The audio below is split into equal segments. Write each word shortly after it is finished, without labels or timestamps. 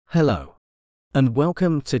Hello, and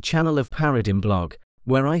welcome to Channel of Paradigm blog,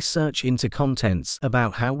 where I search into contents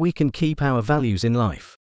about how we can keep our values in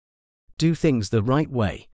life, do things the right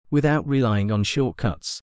way without relying on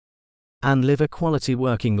shortcuts, and live a quality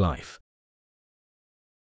working life.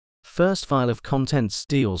 First file of contents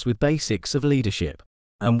deals with basics of leadership,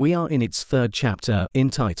 and we are in its third chapter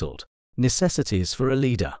entitled Necessities for a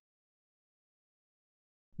Leader.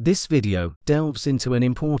 This video delves into an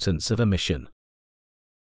importance of a mission.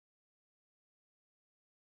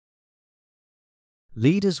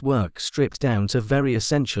 Leaders' work stripped down to very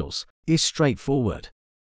essentials is straightforward: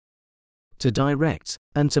 to direct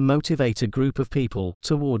and to motivate a group of people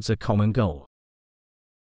towards a common goal.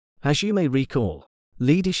 As you may recall,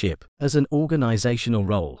 leadership as an organizational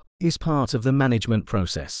role is part of the management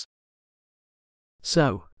process.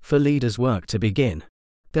 So, for leaders' work to begin,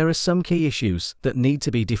 there are some key issues that need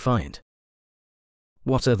to be defined.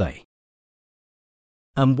 What are they?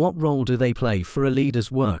 And what role do they play for a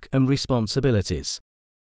leader's work and responsibilities?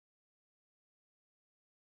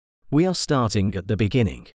 We are starting at the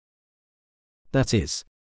beginning. That is,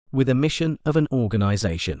 with a mission of an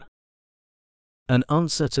organization. An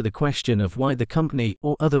answer to the question of why the company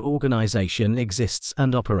or other organization exists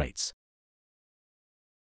and operates.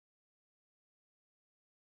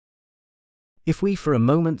 If we for a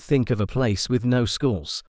moment think of a place with no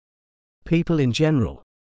schools, people in general,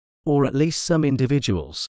 or at least some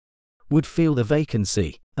individuals, would feel the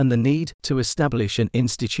vacancy and the need to establish an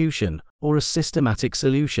institution or a systematic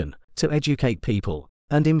solution to educate people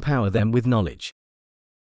and empower them with knowledge.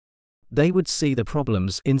 They would see the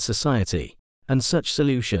problems in society, and such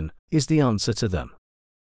solution is the answer to them.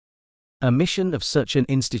 A mission of such an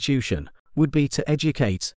institution would be to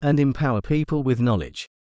educate and empower people with knowledge.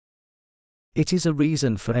 It is a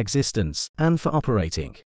reason for existence and for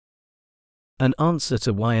operating. An answer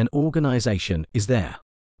to why an organization is there,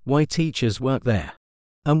 why teachers work there,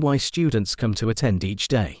 and why students come to attend each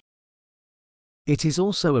day. It is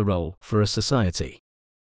also a role for a society.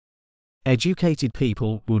 Educated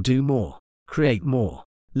people will do more, create more,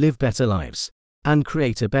 live better lives, and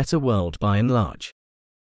create a better world by and large.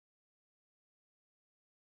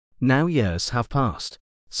 Now years have passed,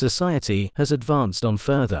 society has advanced on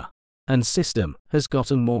further, and system has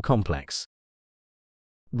gotten more complex.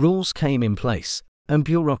 Rules came in place, and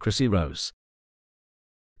bureaucracy rose.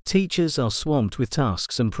 Teachers are swamped with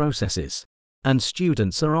tasks and processes, and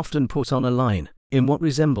students are often put on a line in what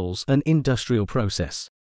resembles an industrial process.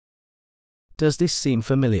 Does this seem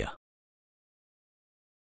familiar?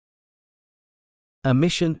 A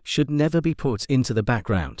mission should never be put into the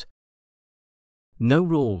background. No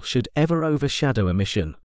rule should ever overshadow a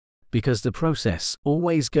mission, because the process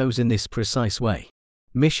always goes in this precise way.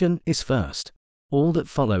 Mission is first. All that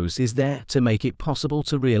follows is there to make it possible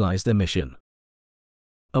to realize the mission.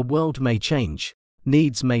 A world may change,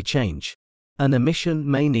 needs may change, and a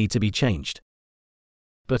mission may need to be changed.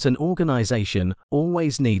 But an organization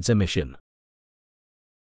always needs a mission.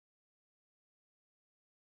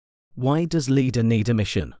 Why does leader need a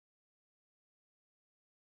mission?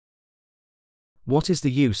 What is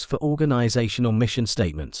the use for organizational mission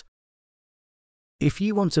statement? If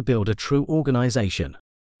you want to build a true organization,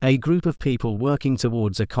 a group of people working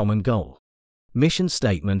towards a common goal, mission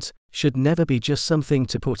statement should never be just something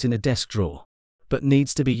to put in a desk drawer, but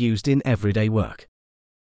needs to be used in everyday work.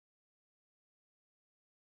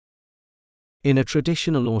 In a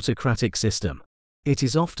traditional autocratic system, it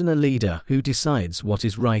is often a leader who decides what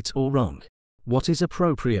is right or wrong, what is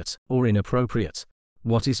appropriate or inappropriate,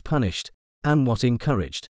 what is punished, and what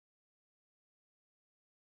encouraged.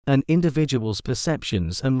 An individual's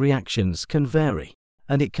perceptions and reactions can vary,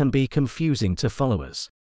 and it can be confusing to followers.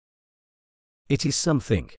 It is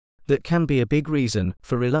something that can be a big reason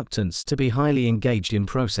for reluctance to be highly engaged in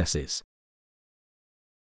processes.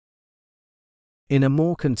 In a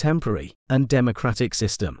more contemporary and democratic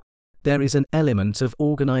system, there is an element of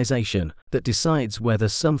organization that decides whether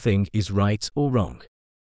something is right or wrong.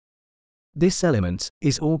 This element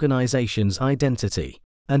is organization's identity,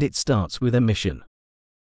 and it starts with a mission.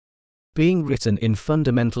 Being written in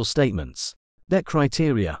fundamental statements, that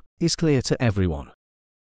criteria is clear to everyone.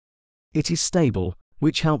 It is stable,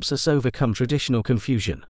 which helps us overcome traditional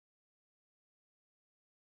confusion.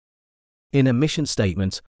 In a mission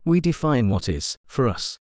statement, we define what is, for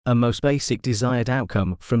us, a most basic desired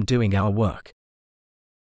outcome from doing our work.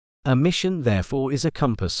 A mission, therefore, is a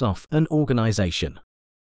compass of an organization.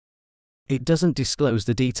 It doesn't disclose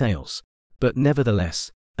the details, but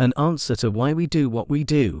nevertheless, an answer to why we do what we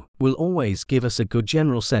do will always give us a good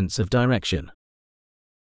general sense of direction.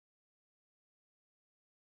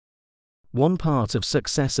 One part of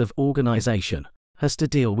success of organization has to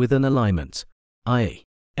deal with an alignment, i.e.,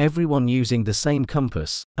 everyone using the same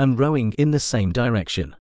compass and rowing in the same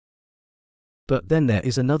direction. But then there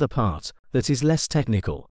is another part that is less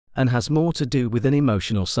technical and has more to do with an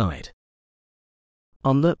emotional side.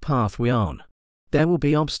 On that path we are on, there will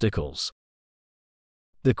be obstacles.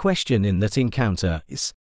 The question in that encounter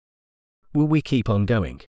is, will we keep on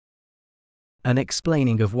going? An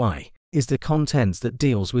explaining of why is the content that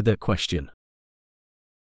deals with that question.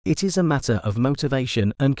 It is a matter of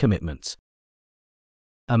motivation and commitment.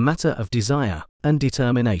 A matter of desire and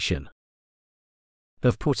determination.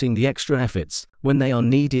 Of putting the extra efforts when they are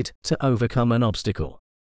needed to overcome an obstacle.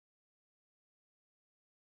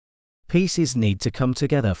 Pieces need to come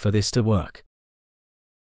together for this to work.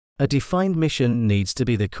 A defined mission needs to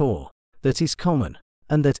be the core, that is common,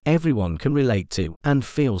 and that everyone can relate to and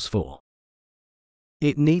feels for.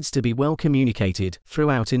 It needs to be well communicated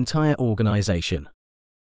throughout entire organization.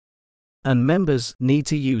 And members need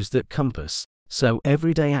to use that compass, so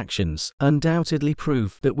everyday actions undoubtedly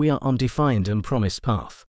prove that we are on defined and promised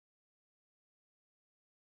path.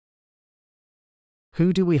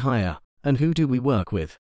 Who do we hire, and who do we work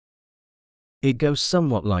with? It goes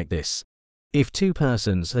somewhat like this. If two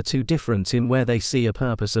persons are too different in where they see a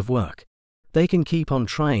purpose of work, they can keep on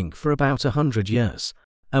trying for about 100 years,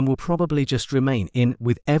 and will probably just remain in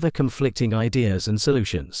with ever-conflicting ideas and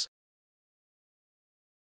solutions.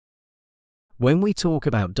 When we talk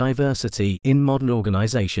about diversity in modern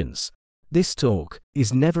organizations, this talk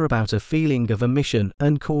is never about a feeling of a mission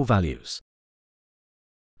and core values.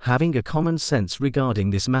 Having a common sense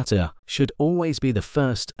regarding this matter should always be the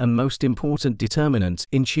first and most important determinant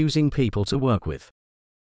in choosing people to work with.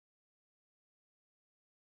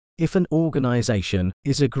 If an organization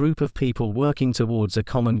is a group of people working towards a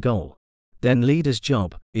common goal, then leaders'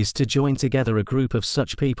 job is to join together a group of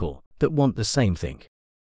such people that want the same thing.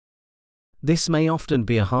 This may often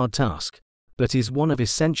be a hard task, but is one of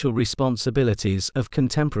essential responsibilities of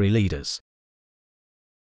contemporary leaders.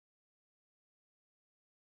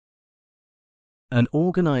 An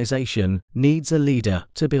organization needs a leader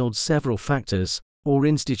to build several factors or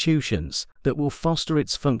institutions that will foster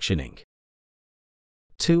its functioning.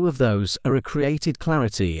 Two of those are a created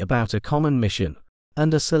clarity about a common mission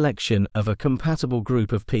and a selection of a compatible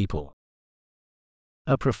group of people.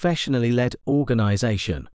 A professionally led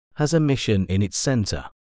organization has a mission in its center.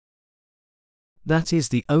 That is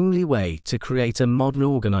the only way to create a modern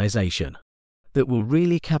organization that will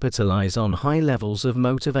really capitalize on high levels of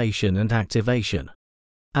motivation and activation,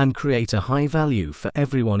 and create a high value for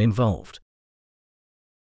everyone involved.